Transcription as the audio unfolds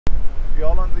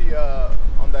y'all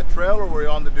on that trail, or were you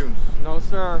on the dunes? No,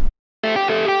 sir. And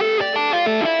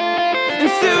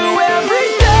through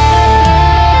every day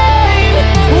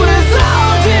was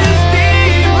all just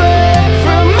deeper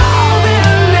from all the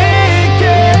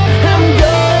liquor. I'm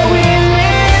going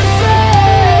insane.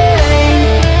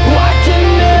 Why can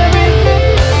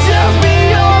everything just be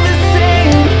all the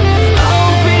same?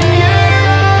 Open your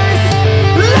eyes,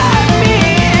 let me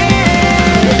in.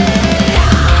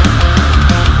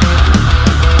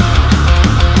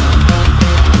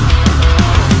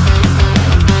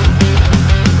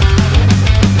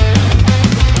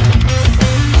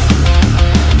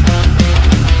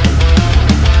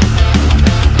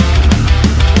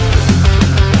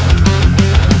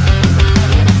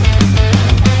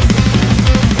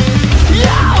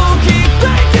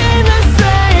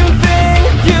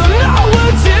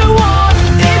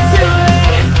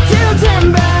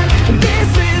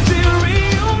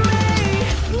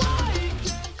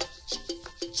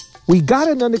 We got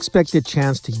an unexpected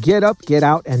chance to get up, get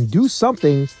out, and do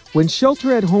something when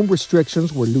shelter-at-home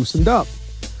restrictions were loosened up.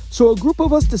 So a group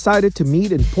of us decided to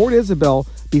meet in Port Isabel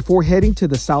before heading to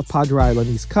the South Padre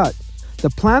Islandese Cut. The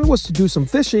plan was to do some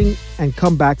fishing and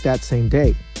come back that same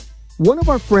day. One of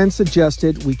our friends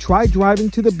suggested we try driving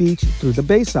to the beach through the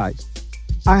bayside.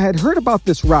 I had heard about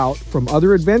this route from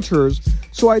other adventurers,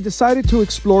 so I decided to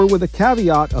explore with a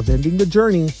caveat of ending the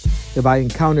journey if I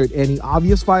encountered any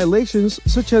obvious violations,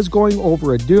 such as going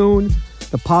over a dune,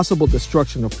 the possible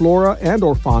destruction of flora and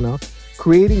or fauna,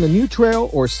 creating a new trail,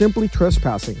 or simply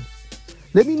trespassing.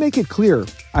 Let me make it clear,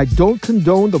 I don't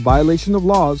condone the violation of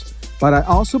laws, but I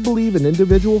also believe in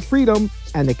individual freedom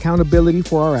and accountability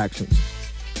for our actions.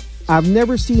 I've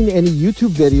never seen any YouTube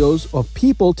videos of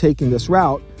people taking this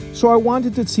route, so I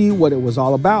wanted to see what it was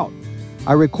all about.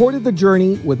 I recorded the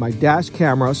journey with my dash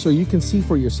camera so you can see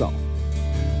for yourself.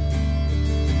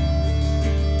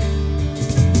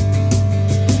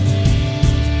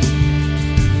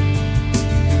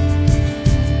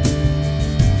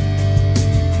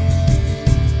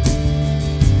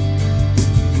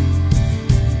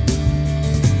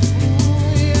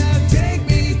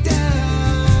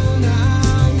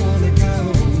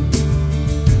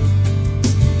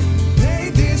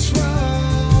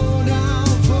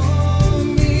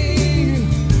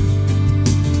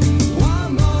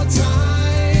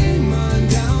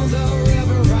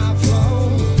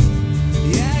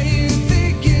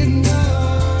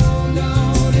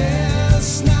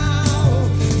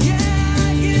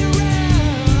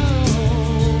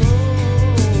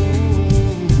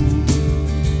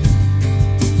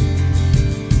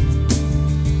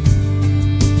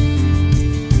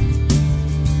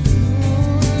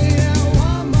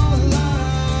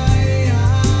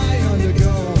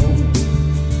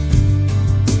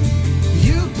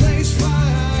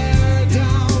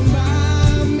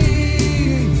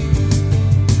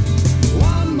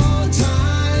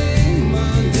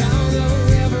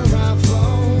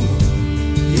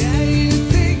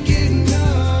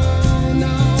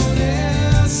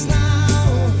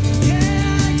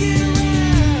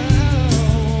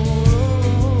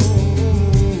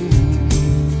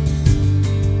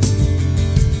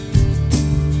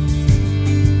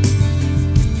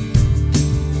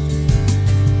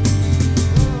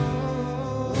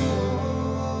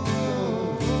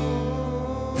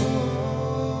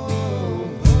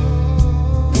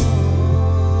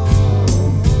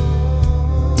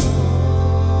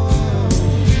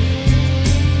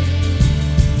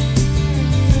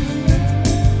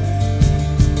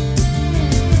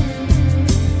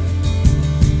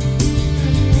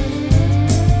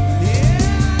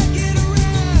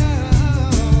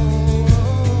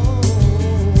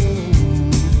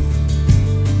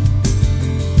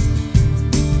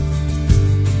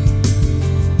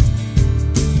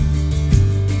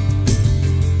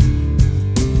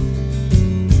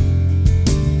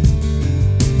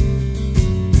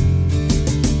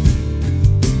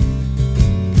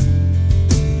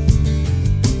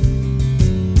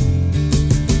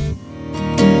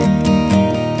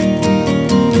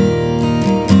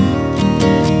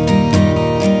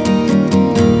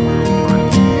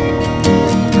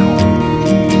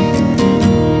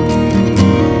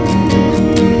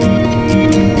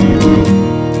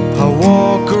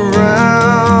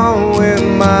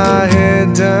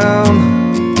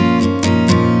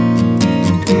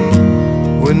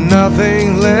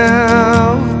 nothing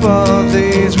left but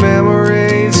these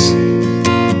memories.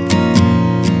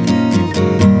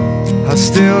 I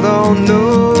still don't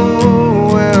know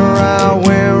where I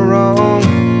went wrong.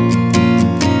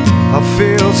 I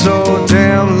feel so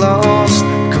damn lost,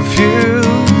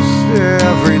 confused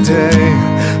every day.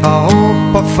 I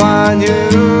hope I find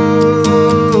you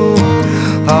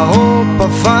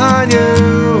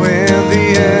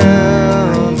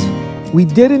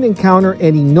didn't encounter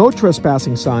any no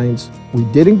trespassing signs, we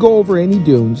didn't go over any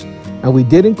dunes, and we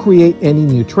didn't create any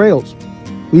new trails.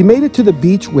 We made it to the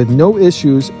beach with no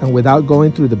issues and without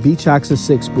going through the Beach Access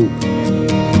 6 booth.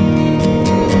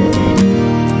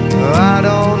 I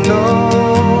don't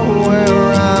know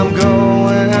where I'm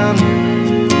going,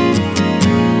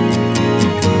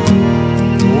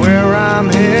 where I'm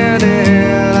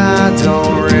headed, I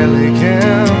don't really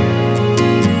care.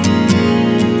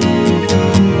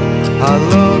 I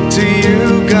look to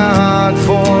you, God,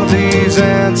 for these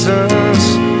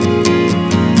answers.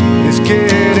 It's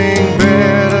getting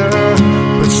better,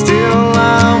 but still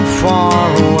I'm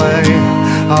far away.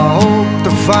 I hope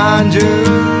to find you,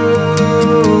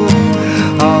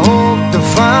 I hope to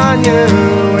find you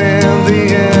in the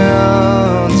end.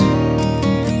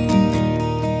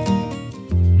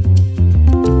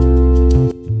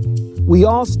 We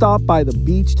all stopped by the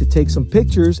beach to take some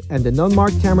pictures, and an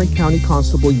unmarked Cameron County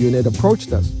Constable unit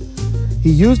approached us.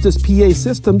 He used his PA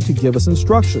system to give us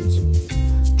instructions.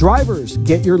 "Drivers,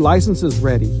 get your licenses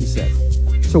ready," he said.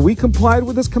 So we complied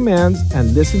with his commands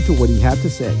and listened to what he had to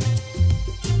say.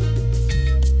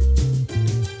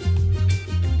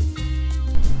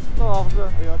 Hello, officer.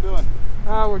 How y'all doing?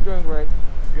 We're doing great.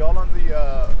 Y'all on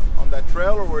that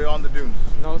trail, or were you on the dunes?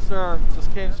 No, sir.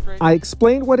 Just came straight. I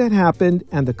explained what had happened,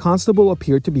 and the constable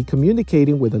appeared to be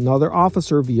communicating with another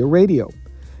officer via radio.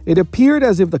 It appeared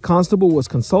as if the constable was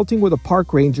consulting with a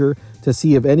park ranger to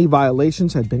see if any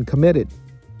violations had been committed.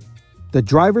 The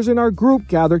drivers in our group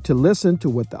gathered to listen to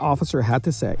what the officer had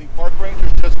to say. The park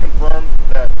rangers just confirmed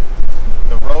that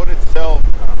the road itself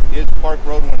is Park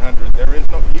Road 100. There is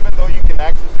no, even though you can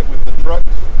access it with the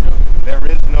trucks, there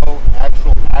is no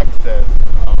actual access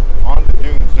on the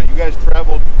dunes. So you guys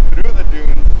traveled through the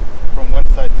dunes from one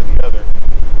side to the other,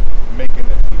 making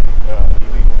it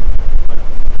illegal.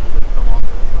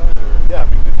 Yeah,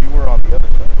 because you were on the other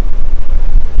side.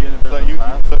 So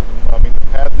I mean, the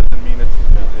path doesn't mean it's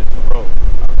the road,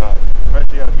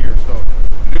 especially out here. So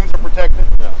the dunes are protected,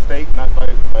 state, not by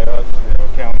us,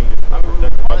 county.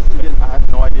 I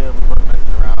had no idea we weren't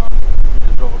messing around. We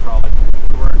just drove across, like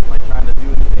we weren't like trying to do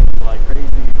anything like crazy.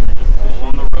 We were just all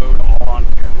on the road, all on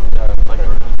camera. Yeah, like we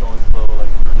were just going slow, like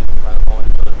we were just trying to follow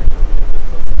each other, make sure we didn't get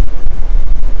close.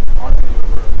 Honestly, we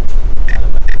were kind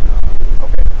of messing around.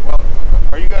 Okay, well,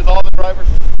 are you guys all the drivers?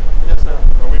 Yes, sir.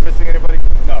 Are we missing anybody?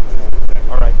 No.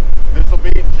 All right. This will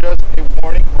be just a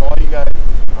warning for all you guys.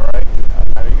 All right.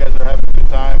 I know you guys are having a good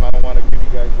time. I don't want to give you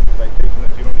guys a citation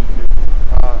that you don't need to.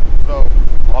 So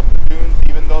off the dunes,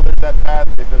 even though there's that path,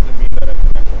 it doesn't mean that it's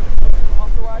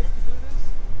Authorized to do this?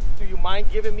 Do you mind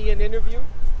giving me an interview?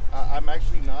 I'm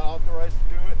actually not authorized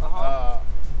to do it. I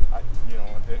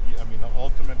mean,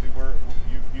 ultimately,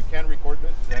 you can record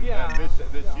this, and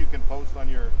this you can post on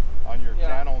your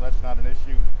channel. That's not an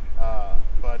issue.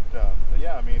 But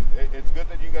yeah, I mean, it's good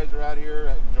that you guys are out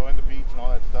here enjoying the beach and all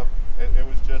that stuff. It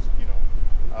was just,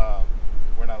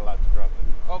 we're not allowed to drop it.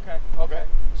 Okay.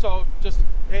 So just,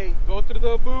 hey, go through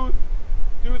the booth,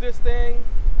 do this thing.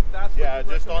 That's what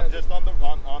just on the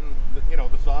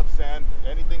the soft sand.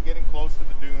 Anything getting close to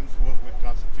the dunes would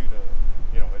constitute it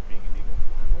being illegal.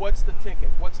 What's the ticket?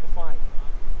 What's the fine?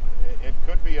 It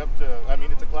could be up to, I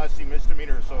mean, it's a Class C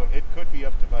misdemeanor, so it could be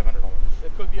up to $500.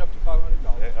 It could be up to $500.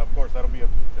 Of course, that'll be up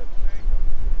to $10.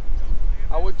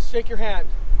 I would shake your hand.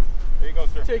 There you go,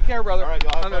 sir. Take care, brother. All right,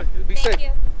 y'all have fun. Be safe. Thank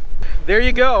you. There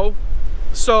you go.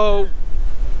 So,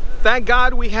 thank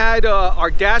God we had our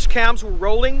dash cams were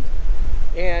rolling,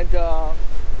 and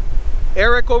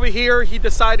Eric over here, he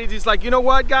decided, he's like, you know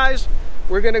what, guys,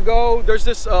 we're gonna go. There's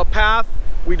this path.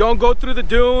 We don't go through the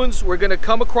dunes. We're gonna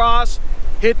come across,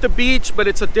 hit the beach, but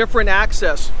it's a different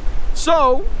access.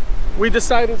 So we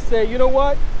decided to say, you know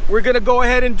what, we're gonna go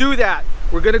ahead and do that.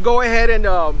 We're gonna go ahead and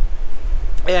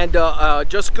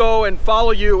just go and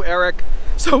follow you, Eric.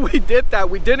 So we did that.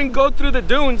 We didn't go through the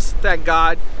dunes, thank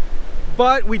God,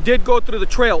 but we did go through the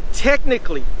trail.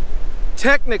 Technically,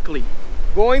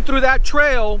 going through that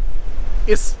trail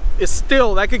is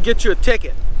still, that could get you a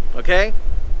ticket, okay?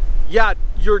 Yeah,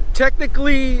 you're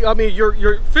technically, I mean,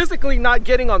 you're physically not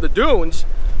getting on the dunes,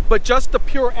 but just the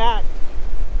pure act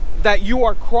that you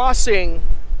are crossing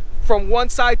from one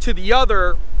side to the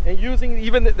other and using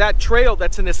even that trail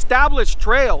that's an established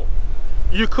trail,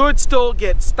 you could still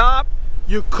get stopped,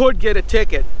 you could get a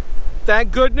ticket.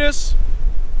 Thank goodness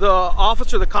the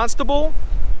officer, the constable,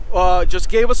 just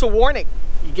gave us a warning.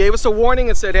 He gave us a warning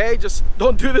and said, hey, just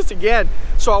don't do this again.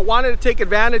 So I wanted to take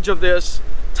advantage of this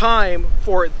time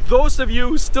for those of you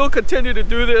who still continue to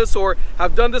do this or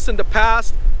have done this in the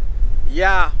past.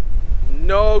 Yeah,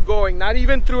 no going, not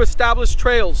even through established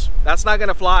trails. That's not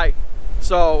gonna fly.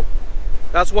 So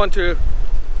that's one to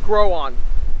grow on.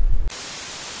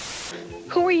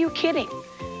 Who are you kidding?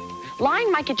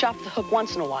 Lying might get you off the hook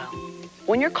once in a while.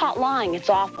 When you're caught lying, it's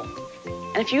awful.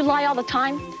 And if you lie all the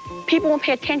time, people won't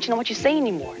pay attention to what you say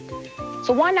anymore.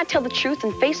 So why not tell the truth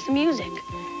and face the music?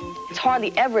 It's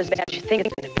hardly ever as bad as you think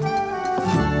it's going to be.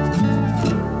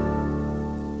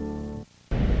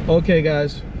 Okay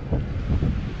guys,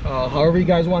 however you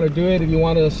guys want to do it, if you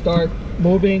want to start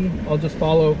moving, I'll just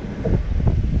follow.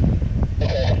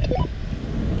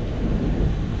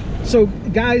 So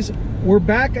guys, we're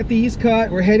back at the East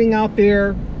Cut. We're heading out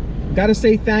there. Got to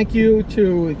say thank you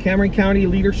to Cameron County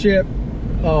leadership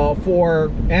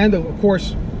and of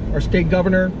course our state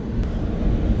governor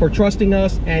for trusting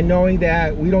us and knowing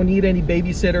that we don't need any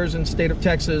babysitters in the state of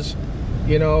Texas.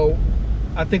 You know,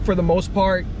 I think for the most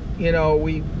part, you know,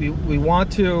 we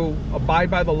want to abide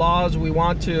by the laws. We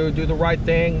want to do the right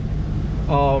thing.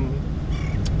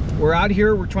 We're out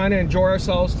here, we're trying to enjoy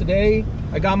ourselves today.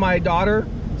 I got my daughter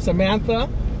Samantha,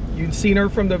 you've seen her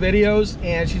from the videos,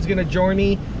 and she's gonna join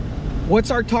me.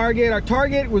 What's our target? Our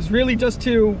target was really just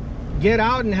to get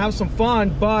out and have some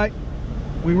fun, but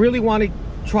we really want to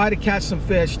try to catch some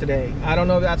fish today. I don't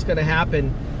know if that's gonna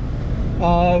happen.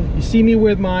 You see me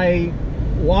with my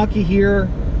walkie here,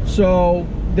 so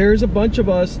there's a bunch of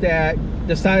us that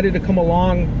decided to come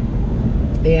along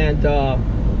and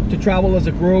to travel as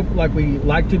a group like we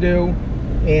like to do,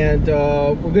 and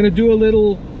we're gonna do a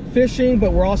little fishing,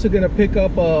 but we're also going to pick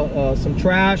up some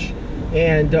trash,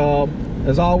 and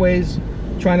as always,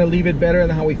 trying to leave it better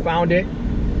than how we found it.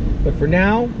 But for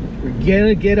now, we're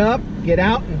gonna get up, get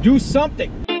out, and do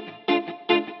something.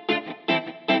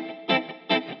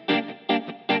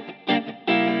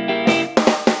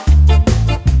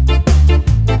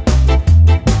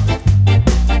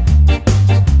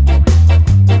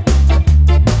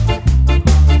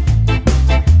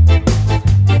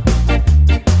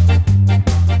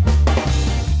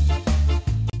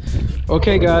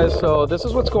 Okay guys, so this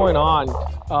is what's going on.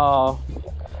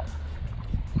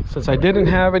 Since I didn't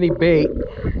have any bait,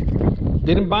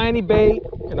 didn't buy any bait,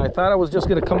 and I thought I was just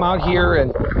gonna come out here,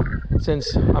 and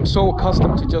since I'm so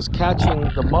accustomed to just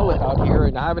catching the mullet out here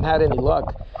and I haven't had any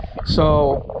luck,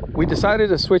 so we decided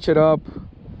to switch it up,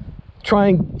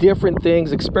 trying different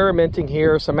things, experimenting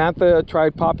here. Samantha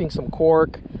tried popping some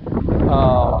cork,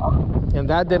 and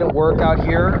that didn't work out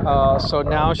here, so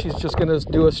now she's just gonna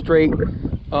do a straight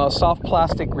soft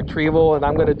plastic retrieval, and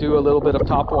I'm going to do a little bit of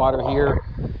top water here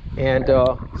and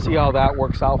see how that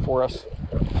works out for us.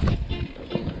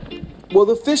 Well,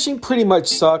 the fishing pretty much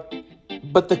sucked,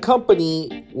 but the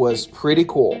company was pretty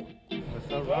cool.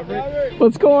 What's up, Robert?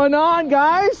 What's going on,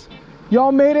 guys?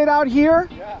 Y'all made it out here?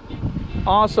 Yeah.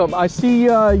 Awesome. I see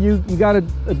you got a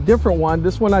different one.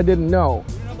 This one I didn't know.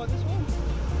 You know about this one?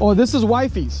 Oh, this is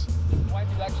Wifey's.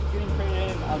 Wifey's actually getting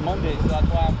traded in on Monday, so that's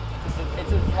why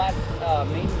it's his last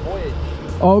main voyage.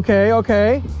 Okay,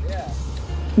 okay. Yeah.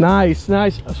 Nice,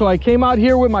 nice. So I came out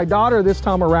here with my daughter this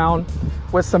time around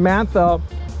with Samantha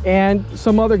and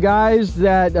some other guys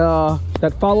that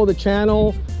that follow the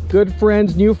channel, good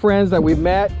friends, new friends that we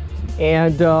met,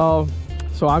 and so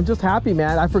I'm just happy,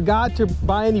 man. I forgot to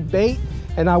buy any bait,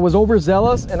 and I was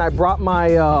overzealous, and I brought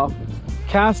my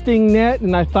casting net,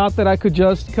 and I thought that I could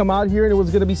just come out here and it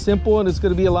was gonna be simple and it's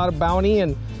gonna be a lot of bounty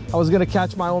and I was gonna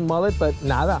catch my own mullet, but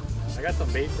nada. I got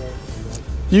some bait though.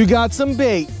 You got some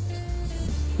bait.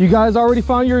 You guys already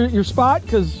found your spot?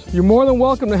 Because you're more than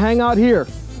welcome to hang out here.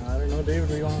 I don't know, David,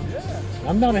 we going? Yeah.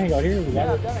 I'm down to hang out here.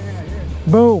 Yeah, I'm down to hang out here.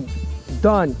 Boom,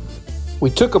 done. We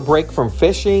took a break from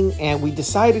fishing and we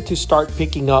decided to start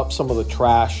picking up some of the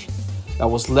trash that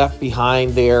was left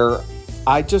behind there.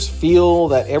 I just feel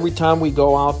that every time we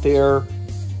go out there,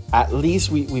 at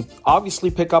least we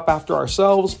obviously pick up after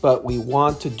ourselves, but we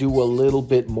want to do a little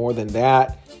bit more than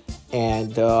that.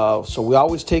 And so we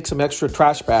always take some extra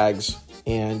trash bags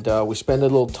and we spend a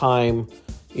little time,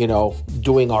 you know,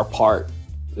 doing our part.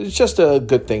 It's just a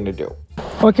good thing to do.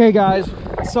 Okay guys,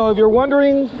 so if you're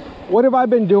wondering what have I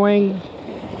been doing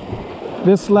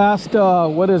this last,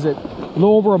 what is it, a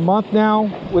little over a month now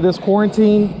with this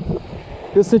quarantine,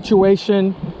 this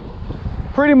situation,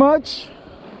 pretty much,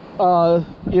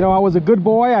 you know, I was a good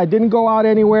boy. I didn't go out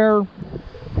anywhere.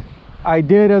 I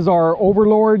did as our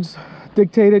overlords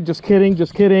dictated. Just kidding,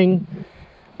 just kidding.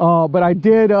 But I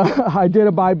did I did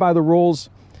abide by the rules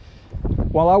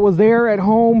while I was there at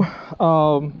home.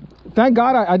 Thank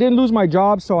God I didn't lose my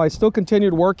job, so I still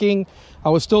continued working. I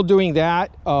was still doing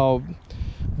that,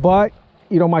 but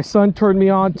you know, my son turned me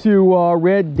on to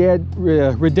Red Dead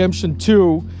Redemption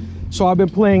 2, so I've been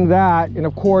playing that, and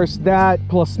of course that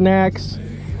plus snacks,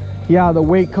 yeah, the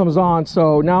weight comes on.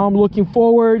 So now I'm looking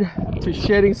forward to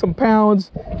shedding some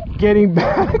pounds, getting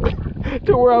back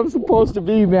to where I'm supposed to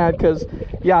be, man, because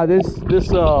yeah, this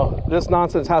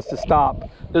nonsense has to stop.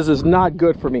 This is not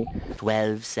good for me.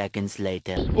 12 seconds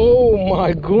later. Oh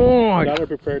my god. Not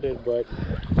prepared it, but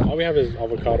all we have is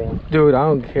avocado. Dude, I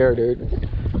don't care, dude.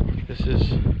 This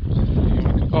is...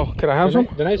 Oh, can I have some?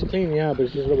 The nice clean, yeah, but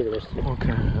it's just a little bit rusty.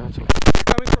 Okay, that's okay.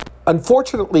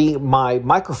 Unfortunately, my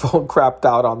microphone crapped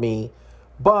out on me,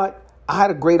 but I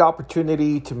had a great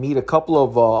opportunity to meet a couple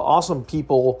of awesome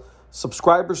people,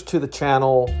 subscribers to the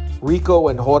channel, Rico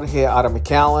and Jorge out of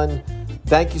McAllen.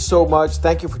 Thank you so much.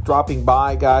 Thank you for dropping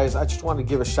by, guys. I just want to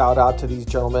give a shout out to these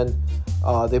gentlemen.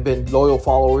 They've been loyal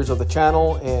followers of the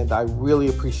channel, and I really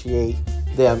appreciate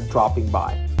them dropping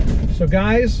by. So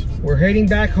guys, we're heading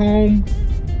back home.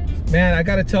 Man, I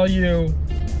gotta tell you,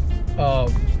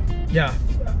 yeah,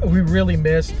 we really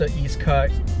missed the East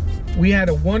Cut. We had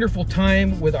a wonderful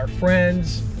time with our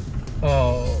friends.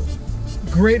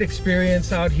 Great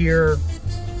experience out here.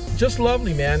 Just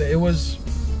lovely, man. It was...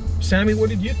 Sammy, what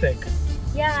did you think?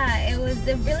 Yeah, it was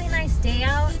a really nice day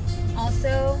out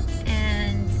also,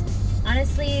 and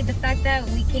honestly the fact that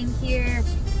we came here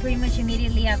pretty much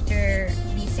immediately after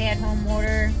the stay-at-home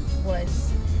order was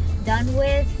done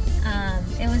with,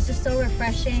 it was just so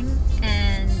refreshing,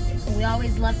 and we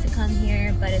always love to come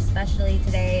here, but especially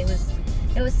today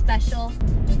it was special.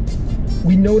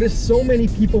 We noticed so many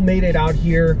people made it out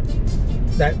here.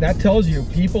 That tells you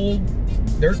people,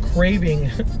 they're craving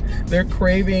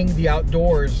the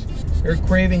outdoors. They're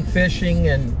craving fishing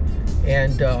and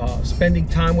spending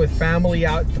time with family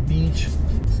out at the beach.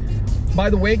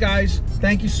 By the way, guys,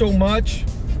 thank you so much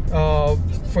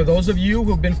for those of you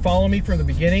who have been following me from the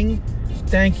beginning.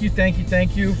 Thank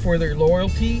you for their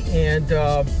loyalty, and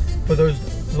for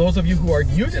those of you who are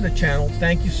new to the channel,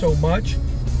 thank you so much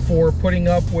for putting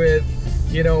up with,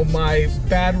 you know, my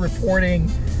bad reporting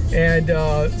and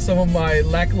some of my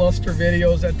lackluster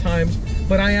videos at times.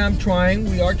 But I am trying.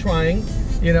 We are trying.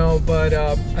 You know, but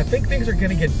I think things are going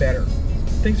to get better.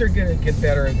 Things are going to get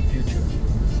better in the future.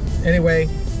 Anyway,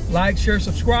 like, share,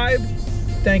 subscribe.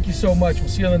 Thank you so much. We'll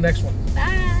see you on the next one.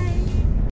 Bye.